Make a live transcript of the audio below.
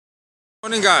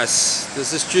Morning guys,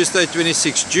 this is Tuesday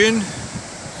 26 June.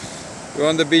 We're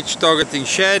on the beach targeting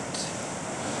shad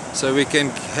so we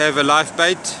can have a live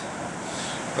bait.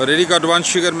 Already got one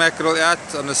sugar mackerel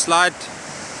out on a slide,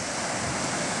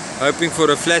 hoping for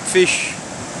a flatfish,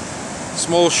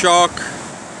 small shark,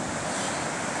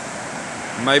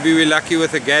 maybe we're lucky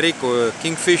with a garrick or a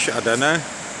kingfish, I don't know.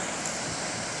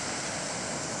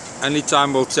 Only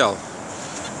time will tell.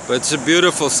 But it's a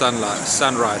beautiful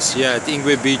sunrise here at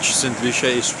Ingwe Beach, St Lucia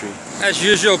Estuary. As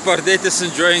usual, Pardet is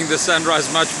enjoying the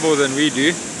sunrise much more than we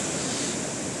do.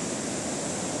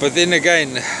 But then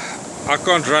again, I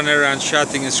can't run around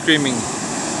shouting and screaming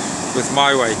with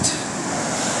my weight.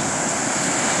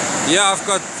 Yeah, I've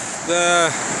got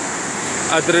the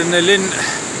adrenaline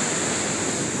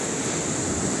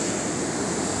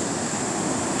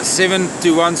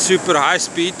 7:1 super high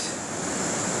speed.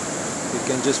 We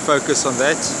can just focus on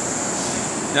that.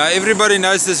 Now everybody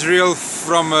knows this reel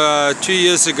from 2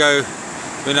 years ago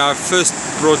when I first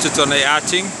brought it on a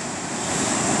outing.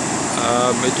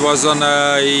 It was on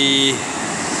a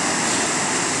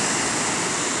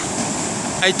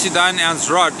 8 to 9 ounce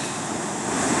rod.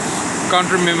 Can't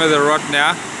remember the rod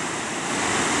now,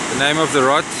 the name of the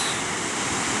rod,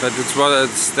 but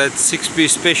it's that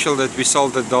 6-piece special that we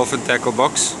sold at Dolphin Tackle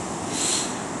Box.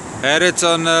 Had it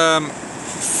on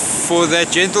for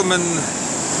that gentleman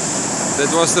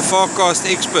that was the far cast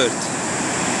expert.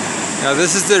 Now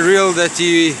this is the reel that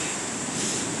he,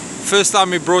 first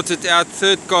time he brought it out,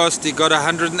 third cast, he got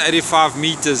 185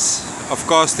 meters of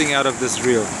casting out of this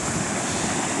reel.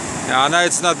 Now I know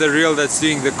it's not the reel that's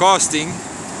doing the casting,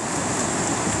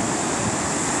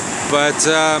 but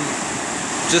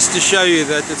just to show you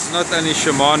that it's not only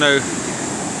Shimano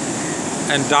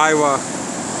and Daiwa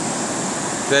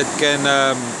that can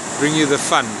bring you the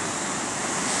fun.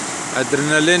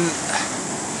 Adrenaline,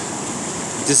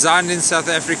 designed in South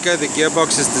Africa, the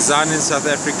gearbox is designed in South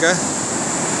Africa,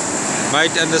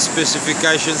 made under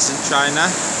specifications in China,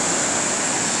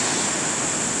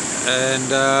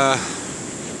 and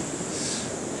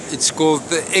it's called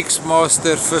the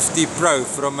X-Master 50 Pro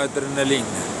from Adrenaline.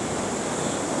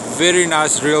 Very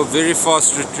nice reel, very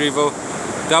fast retrieval,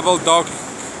 double dog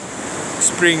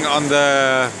spring on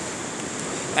the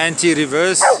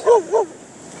anti-reverse.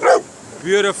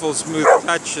 Beautiful smooth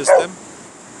touch system.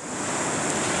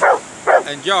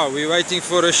 And yeah, we're waiting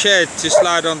for a shad to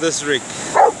slide on this rig,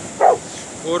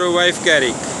 or a wave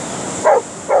garrick,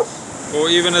 or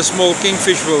even a small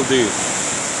kingfish will do.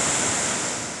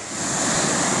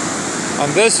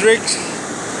 On this rig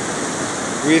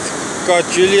we've got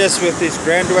Julius with his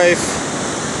Grand Wave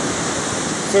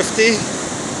 50.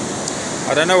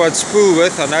 I don't know what spool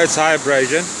with, I know it's high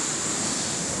abrasion.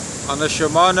 On a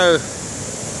Shimano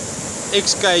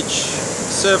X-Cage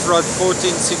surf rod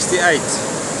 1468.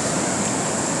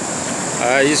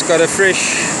 He's got a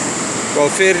fresh, well,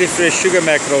 fairly fresh sugar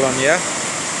mackerel on here,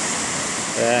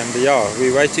 and yeah,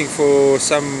 we're waiting for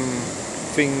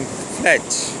something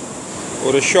flat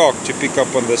or a shark to pick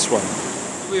up on this one.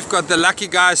 We've got the lucky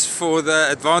guys for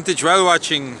the Advantage Whale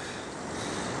Watching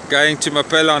going to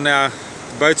Mapela now.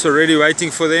 The boat's already waiting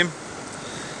for them,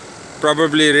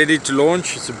 probably ready to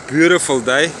launch. It's a beautiful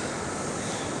day.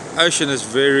 Ocean is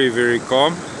very, very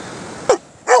calm.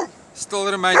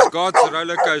 Still remains God's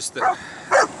roller coaster.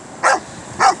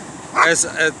 As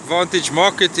Advantage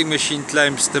marketing machine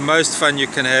claims, the most fun you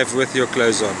can have with your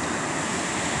clothes on.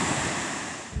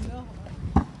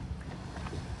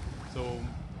 So,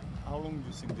 how long do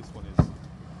you think this one is?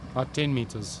 About 10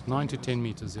 meters, 9 to 10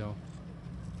 meters, yeah.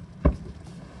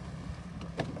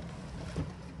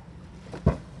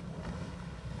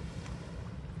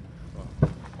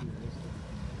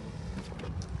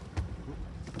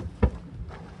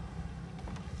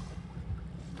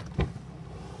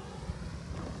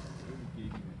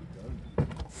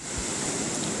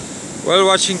 Whale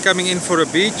watching coming in for a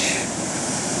beach,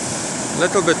 a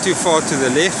little bit too far to the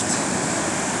left,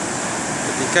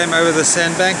 but he came over the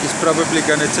sandbank. He's probably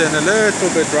going to turn a little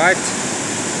bit right,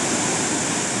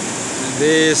 and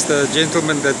there's the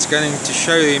gentleman that's going to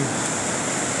show him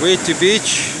where to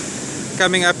beach,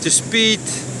 coming up to speed,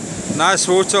 nice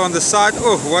water on the side.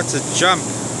 Oh, what a jump,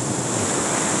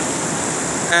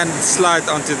 and slide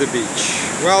onto the beach.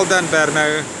 Well done,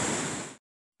 Berno.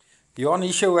 Johan,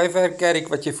 hier is jou wave garrick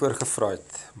wat jy voorgevra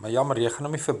het. Maar jammer, jy gaan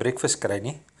hom nie vir breakfast kry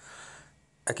nie.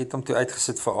 Ek het hom toe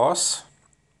uitgesit vir aas.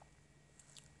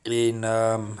 En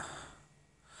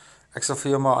ek sal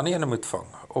vir jou maar ander ene moet vang.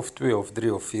 Of 2 of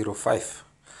 3 of 4 of 5.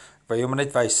 Wil jy maar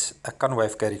net wys, ek kan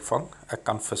wave garrick vang. Ek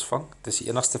kan vis vang. Dit is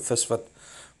die enigste vis wat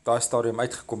op daai stadium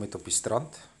uitgekom het op die strand.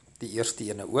 Die eerste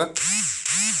ene ook.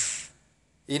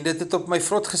 En dit het op my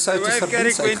vrot The gesoute wave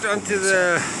sardines carrick went onto uitgekom.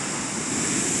 the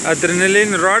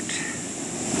adrenaline rod.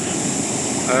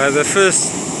 The first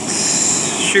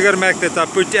sugar mac that I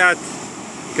put out,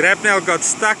 grapnel got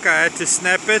stuck, I had to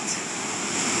snap it.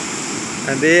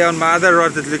 And there on my other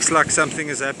rod it looks like something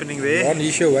is happening there. Ja, hier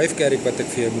is jou wave carrick wat ek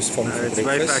vir jou moes vang vir It's wave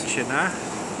breakfast. action, huh?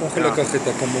 Ongelukkig het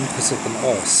ek hom omgesit in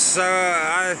aas. So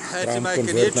I had to Graham make a new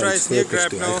convert na iets trace, new groters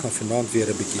toe. Hy grapnel. gaan vanaand weer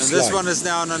 'n bietjie And slide. this one is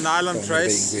now on a nylon Down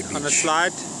trace, the Bingwe on a Beach.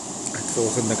 slide. Ek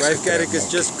volgende niks Wave gekry carrick is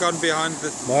maak just nie. gone behind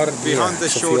Maar the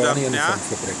ek sal shore vir jou dump nie een now. vang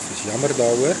vir breakfast. Jammer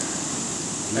daaroor.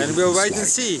 Hier And is we'll die wait and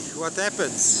slide. see what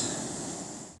happens.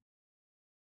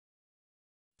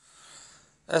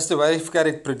 As the wave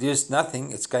carrick produced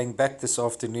nothing, it's going back this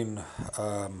afternoon,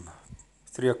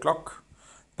 3 o'clock,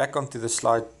 back onto the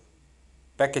slide,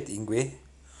 back at Ingwe.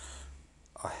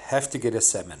 I have to get a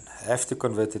salmon. I have to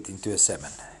convert it into a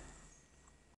salmon.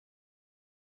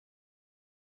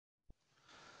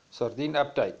 Sardine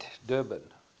update, Durban.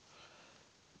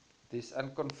 These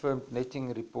unconfirmed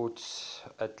netting reports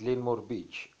at Glenmore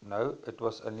Beach. No, it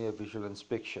was only a visual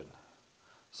inspection.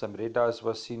 Some red eyes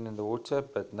was seen in the water,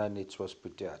 but no nets was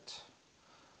put out.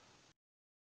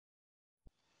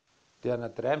 Down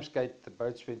at Ramsgate, the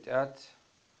boats went out.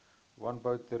 One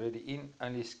boat already in,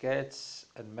 only scads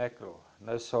and mackerel,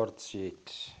 no sards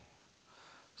yet.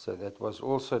 So that was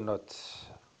also not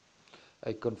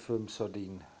a confirmed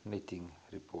sardine netting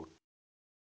report.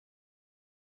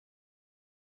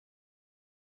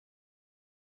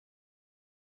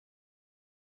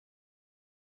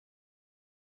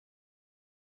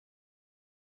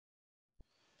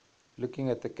 Looking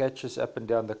at the catches up and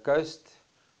down the coast,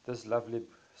 this lovely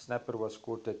snapper was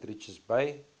caught at Richards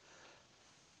Bay.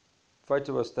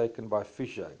 Photo was taken by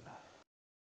Fish Zone.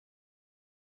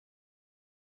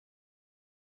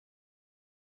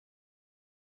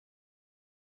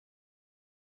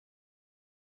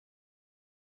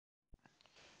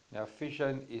 Now Fish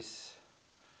Zone is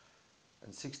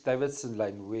in 6 Davidson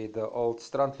Lane where the old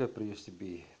Strandloper used to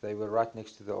be. They were right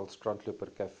next to the old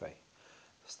Strandloper cafe.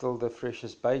 Still the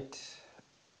freshest bait,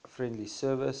 friendly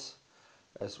service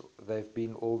as they've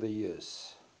been all the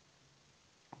years.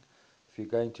 If you're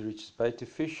going to Richards Bay to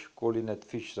fish, call in at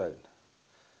Fish Zone.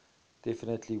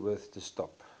 Definitely worth the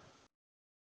stop.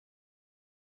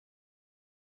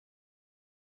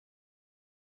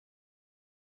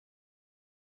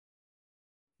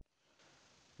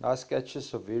 Nice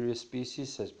catches of various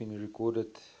species has been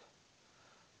recorded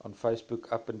on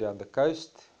Facebook up and down the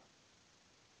coast.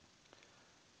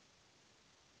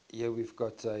 Here we've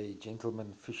got a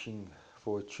gentleman fishing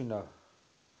for a tuna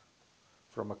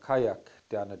from a kayak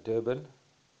down at Durban.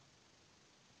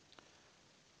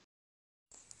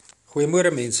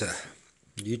 Goeiemôre mense.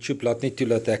 YouTube laat nie toe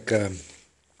dat ek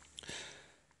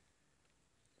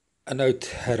inhoud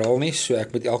herhaal nie, so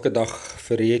ek moet elke dag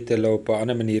vir julle op 'n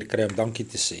ander manier kry om dankie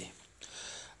te sê.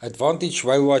 Advantage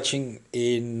Whale Watching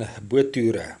en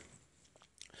boottoere.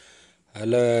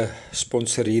 Hulle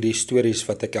sponsor hierdie stories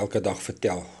wat ek elke dag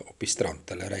vertel op die strand.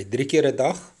 Hulle ry 3 keer 'n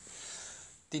dag,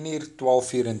 10:00,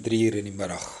 12:00 en 3:00 in die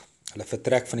middag. Hulle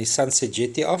vertrek van die Sunset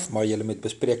Jetty af, maar julle moet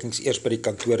besprekings eers by die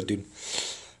kantoor doen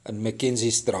in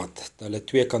McKenzie Street. Hulle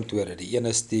 2 kantore. Die een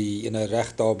is die ene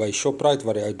reg daar by Shoprite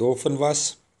waar die ou dolfin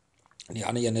was. En die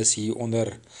ander een is hier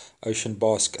onder Ocean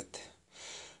Basket.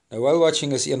 Nou, whale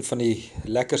watching is een van die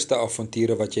lekkerste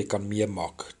avonture wat jy kan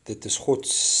meemaak. Dit is God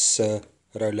se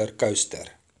roller coaster.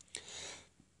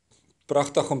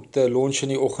 Pragtig om te launch in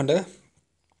die oggende.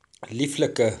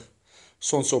 Lieflike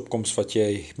sonsopkoms wat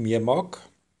jy meemaak.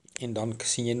 En dan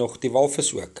sien jy nog die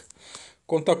walvis ook.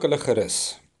 Kontak hulle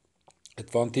gerus.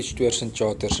 Advantage Tours and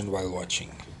Charters en Whale Watching.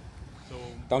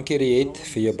 Dankie Riet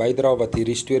vir jou bydrae wat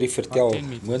hierdie storie vertel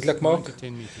moontlik maak.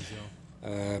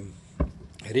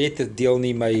 Riet deel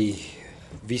nie my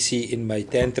visie en my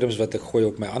tantrums wat ek gooi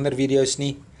op my ander video's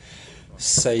nie.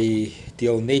 Sy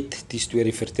deel net die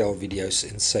storie vertel video's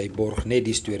en sy borg net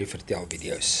die storie vertel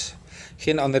video's.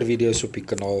 Geen ander video's op die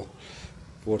kanaal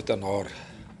word aan haar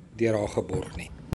deur haar geborg nie.